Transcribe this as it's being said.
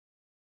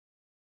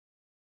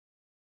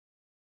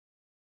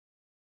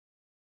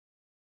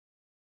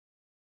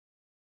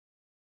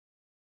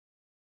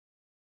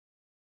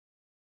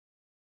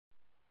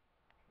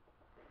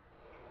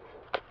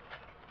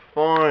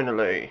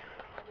finally,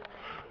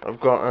 I've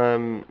got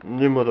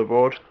new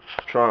motherboard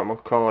to try out my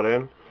card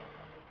in.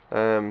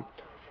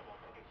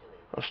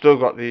 I've still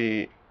got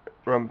the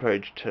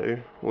Rampage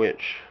 2,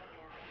 which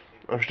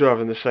I'm still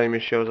having the same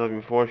issue I was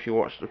having before if you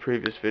watched the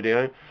previous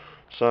video.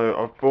 So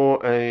I've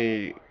bought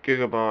a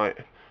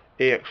Gigabyte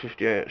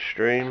Ex58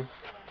 Extreme,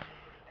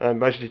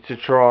 basically to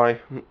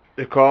try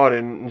the card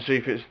in and see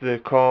if it's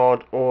the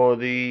card or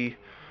the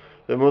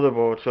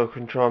motherboard, so I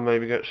can try and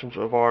maybe get some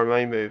sort of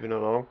RMA moving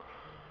along.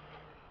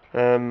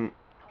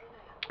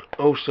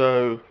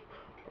 Also,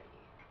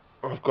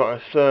 I've got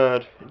a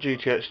third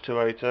GTX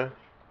 280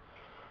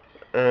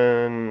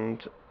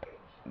 and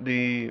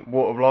the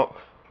Waterblock,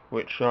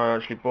 which I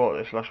actually bought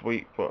this last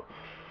week, but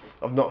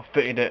I've not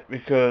fitted it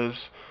because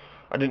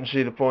I didn't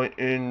see the point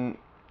in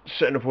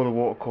setting up all the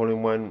water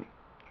cooling when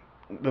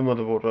the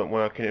motherboard weren't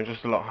working. It was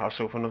just a lot of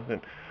hassle for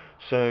nothing.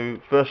 So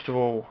first of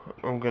all,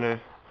 I'm gonna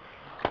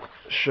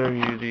show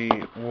you the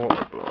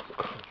Waterblock.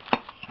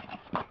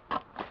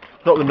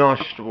 Not the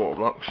nicest of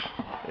Waterblocks,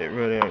 it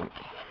really ain't.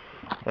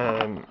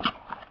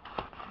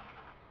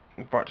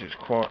 In fact, it's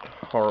quite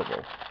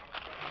horrible.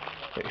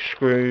 It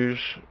screws,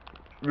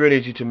 really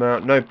easy to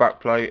mount, no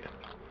back plate,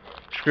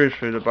 screws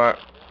through the back,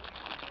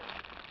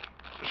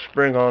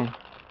 spring on,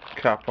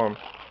 cap on,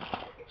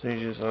 as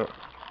easy as that.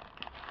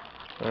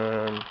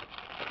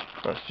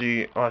 That's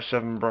the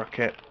i7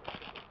 bracket.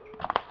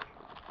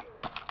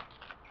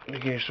 To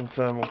give you some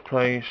thermal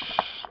paste.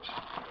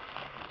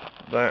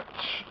 That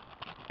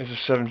is a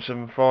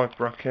 775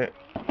 bracket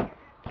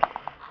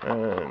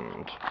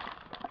and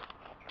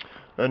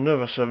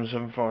another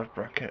 775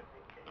 bracket.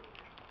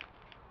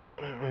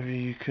 Maybe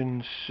you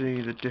can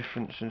see the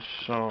difference in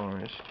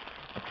size.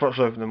 I'll perhaps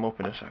open them up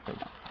in a second.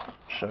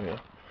 Show you.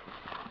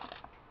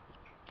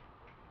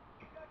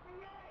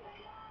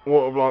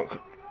 Waterblock,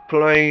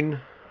 plain,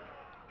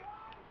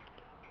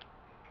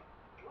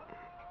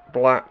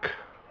 black.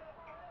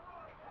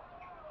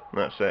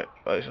 That's it,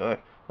 basically.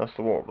 That's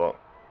the Waterblock.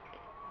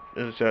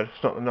 As I said,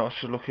 it's not the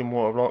nicest looking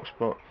Waterblocks,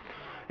 but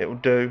it will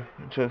do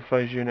until the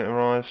phase unit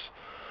arrives.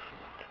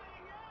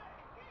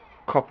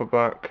 Copper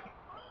back.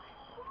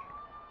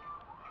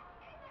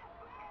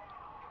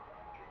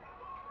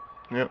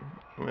 Yep,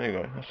 there you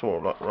go, that's the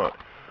Waterblock. Right,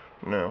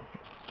 now,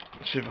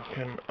 let's see if I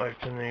can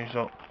open these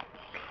up.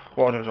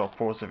 What I'll do is I'll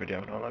pause the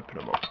video and I'll open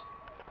them up.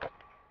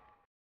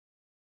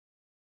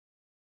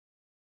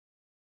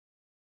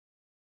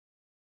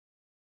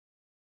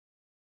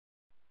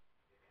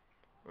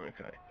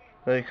 Okay,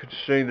 there you can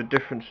see the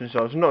difference in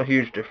size. Not a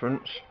huge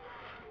difference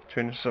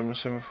between the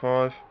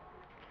 775.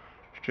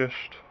 It's just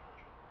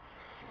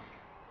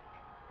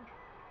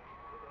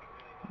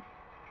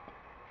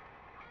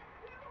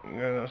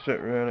yeah, that's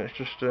it really. It's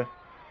just a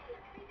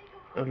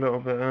little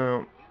bit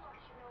out.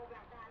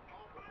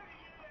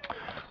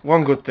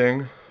 One good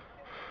thing,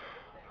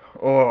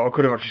 or I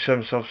could have actually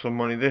saved myself some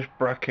money. This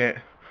bracket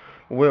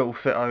will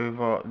fit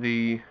over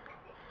the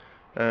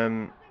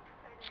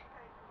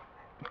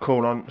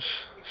Coolant's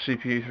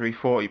CPU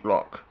 340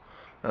 block.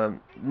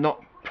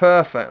 Not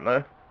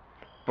perfectly,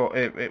 but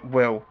it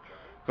will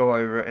go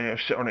over it and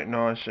it'll sit on it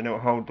nice and it'll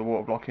hold the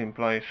water block in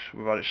place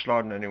without it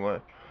sliding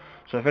anywhere.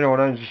 So if anyone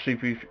owns a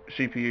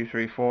CPU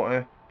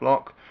 340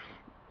 block,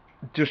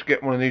 just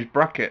get one of these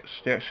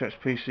brackets, the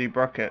Xspc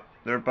bracket.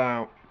 They're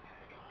about,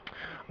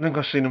 I think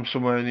I've seen them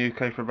somewhere in the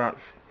UK for about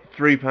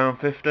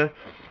 £3.50.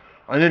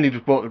 I nearly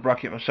just bought the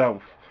bracket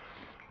myself,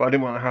 but I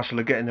didn't want the hassle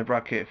of getting the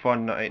bracket,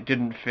 finding that it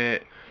didn't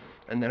fit,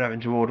 and then having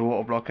to order a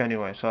water block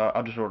anyway, so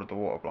I just ordered the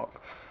water block.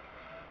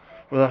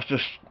 Well, that's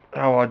just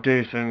how I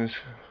do things.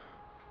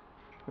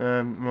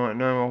 Right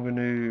now I'm going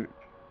to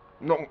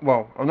I'm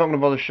not going to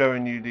bother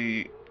showing you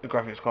the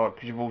graphics card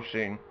because you've all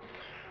seen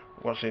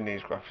what's in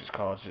these graphics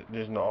cards.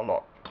 There's not a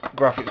lot.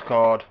 Graphics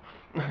card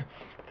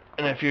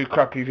and a few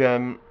crappy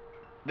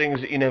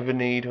things that you never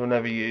need or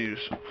never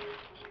use.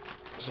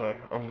 So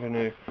I'm going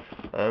to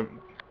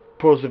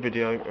pause the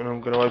video and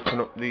I'm going to open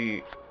up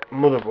the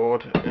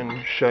motherboard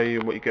and show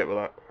you what you get with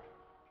that.